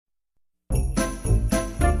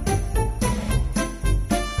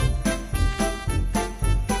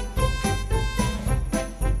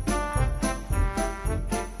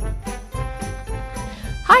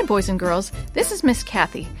boys and girls. This is Miss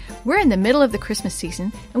Kathy. We're in the middle of the Christmas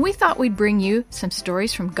season, and we thought we'd bring you some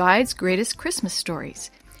stories from Guide's Greatest Christmas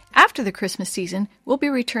Stories. After the Christmas season, we'll be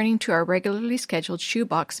returning to our regularly scheduled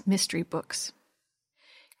shoebox mystery books.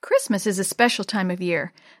 Christmas is a special time of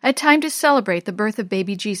year, a time to celebrate the birth of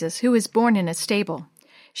baby Jesus, who was born in a stable.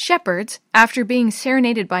 Shepherds, after being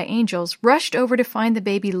serenaded by angels, rushed over to find the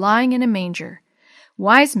baby lying in a manger.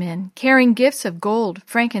 Wise men, carrying gifts of gold,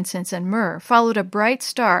 frankincense, and myrrh, followed a bright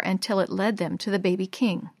star until it led them to the baby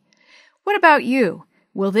king. What about you?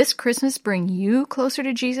 Will this Christmas bring you closer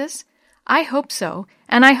to Jesus? I hope so,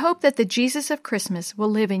 and I hope that the Jesus of Christmas will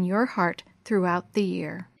live in your heart throughout the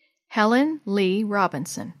year. Helen Lee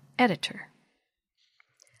Robinson, Editor.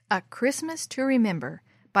 A Christmas to Remember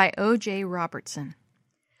by O.J. Robertson.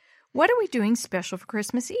 What are we doing special for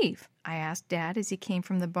Christmas Eve? I asked Dad as he came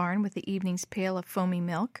from the barn with the evening's pail of foamy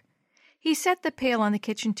milk. He set the pail on the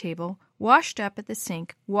kitchen table, washed up at the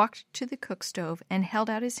sink, walked to the cook stove, and held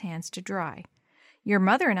out his hands to dry. Your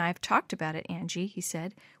mother and I have talked about it, Angie, he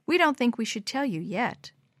said. We don't think we should tell you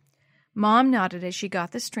yet. Mom nodded as she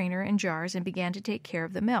got the strainer and jars and began to take care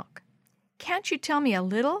of the milk. Can't you tell me a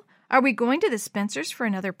little? Are we going to the Spencers for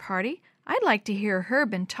another party? I'd like to hear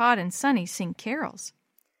Herb and Todd and Sonny sing carols.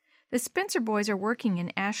 The Spencer boys are working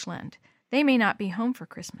in Ashland. They may not be home for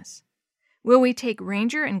Christmas. Will we take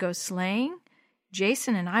Ranger and go sleighing?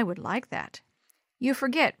 Jason and I would like that. You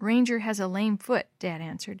forget Ranger has a lame foot, Dad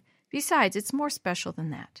answered. Besides, it's more special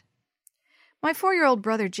than that. My 4-year-old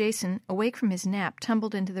brother Jason, awake from his nap,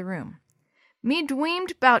 tumbled into the room. Me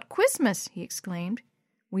dweamed 'bout Quizmas, he exclaimed.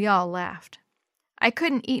 We all laughed. I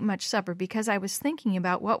couldn't eat much supper because I was thinking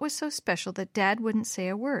about what was so special that Dad wouldn't say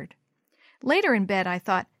a word. Later in bed, I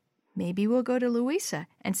thought, maybe we'll go to Louisa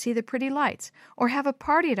and see the pretty lights, or have a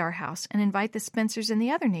party at our house and invite the Spencers and the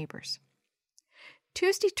other neighbors.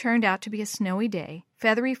 Tuesday turned out to be a snowy day,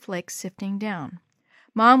 feathery flakes sifting down.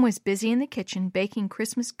 Mom was busy in the kitchen baking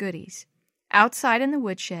Christmas goodies. Outside in the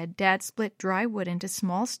woodshed, Dad split dry wood into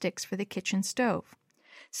small sticks for the kitchen stove.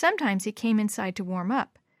 Sometimes he came inside to warm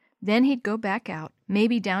up. Then he'd go back out,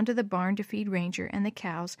 maybe down to the barn to feed Ranger and the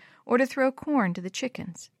cows, or to throw corn to the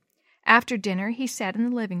chickens. After dinner, he sat in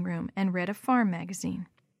the living room and read a farm magazine.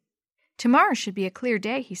 Tomorrow should be a clear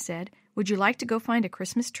day, he said. Would you like to go find a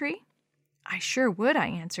Christmas tree? I sure would, I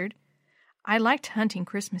answered. I liked hunting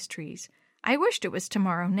Christmas trees. I wished it was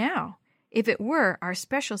tomorrow now. If it were, our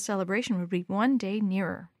special celebration would be one day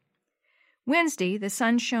nearer. Wednesday, the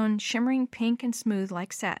sun shone shimmering pink and smooth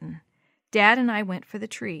like satin. Dad and I went for the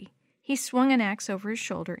tree. He swung an axe over his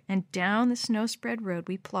shoulder, and down the snow-spread road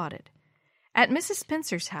we plodded. At Mrs.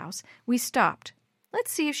 Spencer's house, we stopped.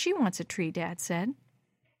 Let's see if she wants a tree, Dad said.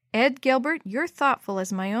 Ed Gilbert, you're thoughtful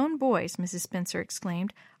as my own boys, Mrs. Spencer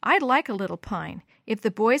exclaimed. I'd like a little pine. If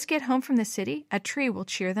the boys get home from the city, a tree will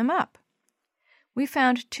cheer them up. We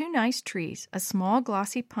found 2 nice trees, a small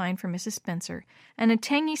glossy pine for Mrs. Spencer and a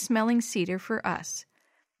tangy-smelling cedar for us.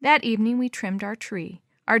 That evening we trimmed our tree.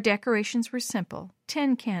 Our decorations were simple,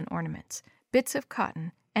 tin can ornaments, bits of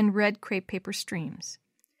cotton, and red crepe paper streams.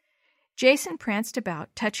 Jason pranced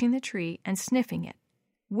about, touching the tree and sniffing it.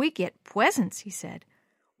 We get presents, he said.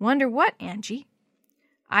 Wonder what, Angie?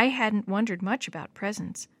 I hadn't wondered much about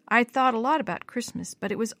presents. I'd thought a lot about Christmas,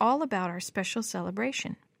 but it was all about our special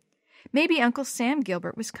celebration. Maybe Uncle Sam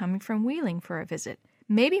Gilbert was coming from Wheeling for a visit.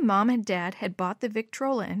 Maybe Mom and Dad had bought the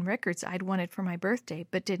Victrola and records I'd wanted for my birthday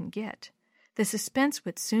but didn't get. The suspense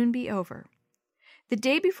would soon be over. The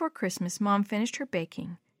day before Christmas, Mom finished her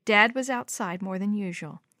baking. Dad was outside more than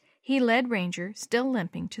usual. He led Ranger, still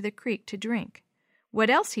limping, to the creek to drink.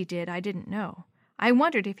 What else he did, I didn't know. I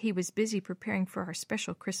wondered if he was busy preparing for our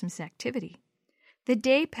special Christmas activity. The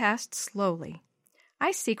day passed slowly.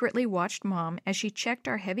 I secretly watched Mom as she checked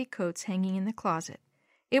our heavy coats hanging in the closet.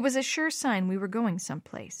 It was a sure sign we were going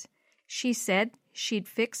someplace. She said she'd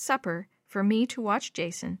fix supper for me to watch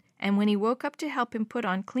Jason, and when he woke up to help him put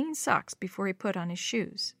on clean socks before he put on his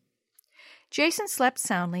shoes. Jason slept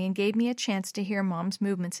soundly and gave me a chance to hear Mom's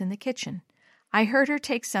movements in the kitchen. I heard her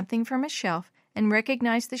take something from a shelf and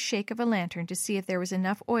recognized the shake of a lantern to see if there was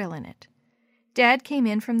enough oil in it. Dad came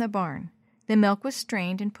in from the barn. The milk was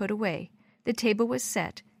strained and put away. The table was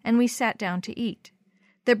set, and we sat down to eat.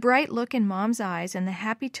 The bright look in Mom's eyes and the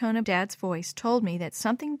happy tone of Dad's voice told me that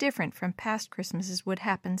something different from past Christmases would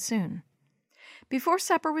happen soon. Before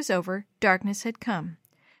supper was over, darkness had come.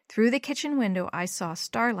 Through the kitchen window I saw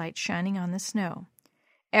starlight shining on the snow.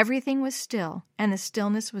 Everything was still, and the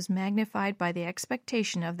stillness was magnified by the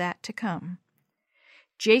expectation of that to come.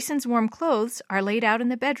 Jason's warm clothes are laid out in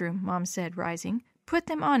the bedroom, Mom said, rising. Put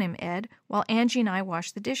them on him, Ed, while Angie and I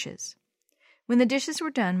wash the dishes. When the dishes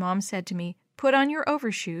were done, Mom said to me, Put on your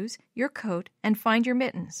overshoes, your coat, and find your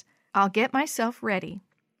mittens. I'll get myself ready."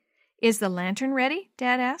 "Is the lantern ready?"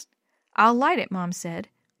 Dad asked. "I'll light it," Mom said.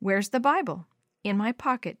 "Where's the Bible?" "In my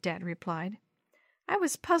pocket," Dad replied. I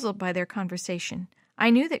was puzzled by their conversation.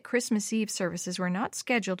 I knew that Christmas Eve services were not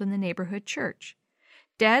scheduled in the neighborhood church.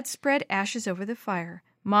 Dad spread ashes over the fire.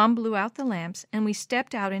 Mom blew out the lamps, and we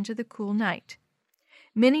stepped out into the cool night.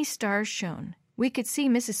 Many stars shone. We could see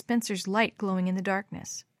Mrs. Spencer's light glowing in the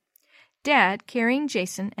darkness. Dad, carrying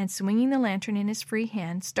Jason and swinging the lantern in his free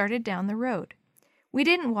hand, started down the road. We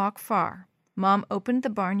didn't walk far. Mom opened the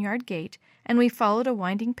barnyard gate, and we followed a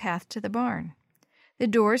winding path to the barn. The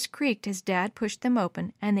doors creaked as Dad pushed them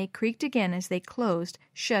open, and they creaked again as they closed,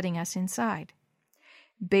 shutting us inside.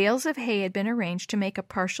 Bales of hay had been arranged to make a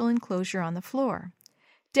partial enclosure on the floor.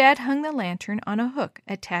 Dad hung the lantern on a hook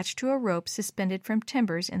attached to a rope suspended from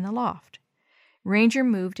timbers in the loft. Ranger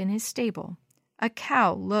moved in his stable. A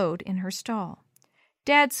cow lowed in her stall.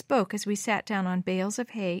 Dad spoke as we sat down on bales of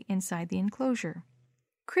hay inside the enclosure.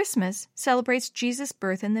 "Christmas celebrates Jesus'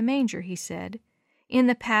 birth in the manger," he said. "In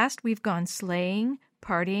the past, we've gone sleighing,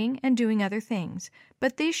 partying, and doing other things,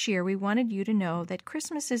 but this year we wanted you to know that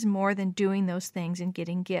Christmas is more than doing those things and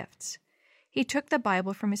getting gifts." He took the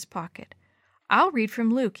Bible from his pocket. "I'll read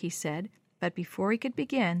from Luke," he said, but before he could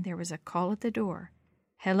begin, there was a call at the door.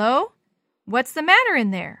 "Hello? What's the matter in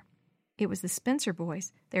there?" It was the Spencer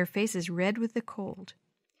boys, their faces red with the cold.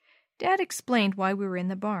 Dad explained why we were in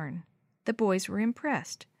the barn. The boys were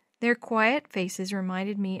impressed. Their quiet faces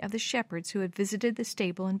reminded me of the shepherds who had visited the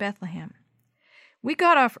stable in Bethlehem. "We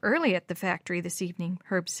got off early at the factory this evening,"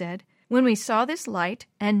 Herb said. "When we saw this light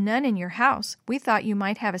and none in your house, we thought you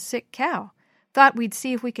might have a sick cow. Thought we'd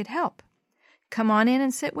see if we could help." "Come on in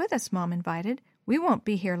and sit with us," Mom invited. "We won't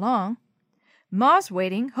be here long." "Ma's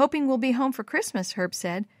waiting, hoping we'll be home for Christmas," Herb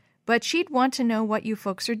said. "But she'd want to know what you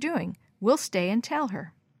folks are doing. We'll stay and tell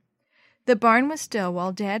her." The barn was still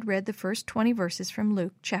while Dad read the first 20 verses from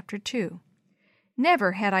Luke chapter 2.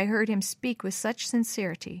 Never had I heard him speak with such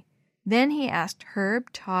sincerity. Then he asked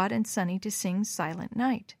Herb, Todd, and Sonny to sing Silent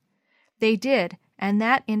Night. They did, and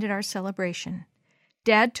that ended our celebration.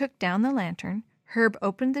 Dad took down the lantern, Herb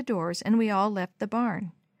opened the doors, and we all left the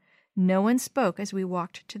barn. No one spoke as we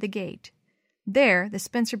walked to the gate. There, the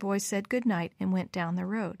Spencer boys said good night and went down the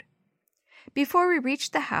road. Before we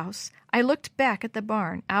reached the house, I looked back at the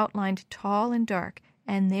barn, outlined tall and dark,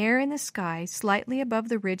 and there in the sky, slightly above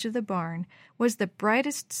the ridge of the barn, was the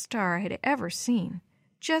brightest star I had ever seen,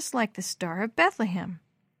 just like the Star of Bethlehem.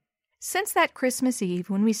 Since that Christmas Eve,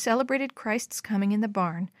 when we celebrated Christ's coming in the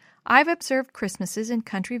barn, I've observed Christmases in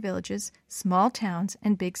country villages, small towns,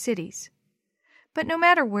 and big cities. But no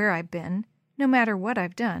matter where I've been, no matter what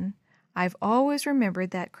I've done, I've always remembered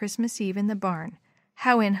that Christmas Eve in the barn,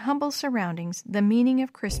 how in humble surroundings the meaning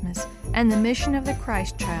of Christmas and the mission of the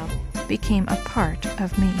Christ child became a part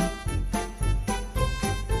of me.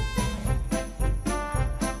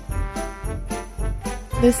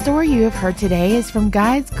 The story you have heard today is from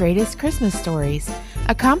Guide's Greatest Christmas Stories,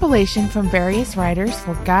 a compilation from various writers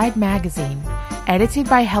for Guide magazine, edited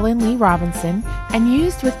by Helen Lee Robinson and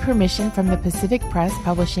used with permission from the Pacific Press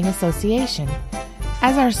Publishing Association.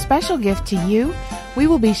 As our special gift to you, we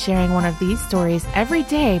will be sharing one of these stories every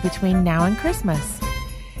day between now and Christmas.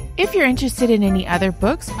 If you're interested in any other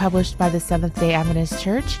books published by the Seventh-day Adventist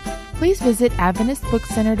Church, please visit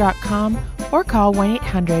AdventistBookCenter.com or call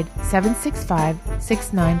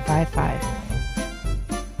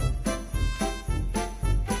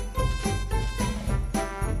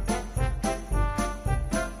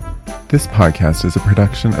This podcast is a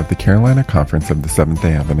production of the Carolina Conference of the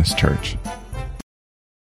Seventh-day Adventist Church.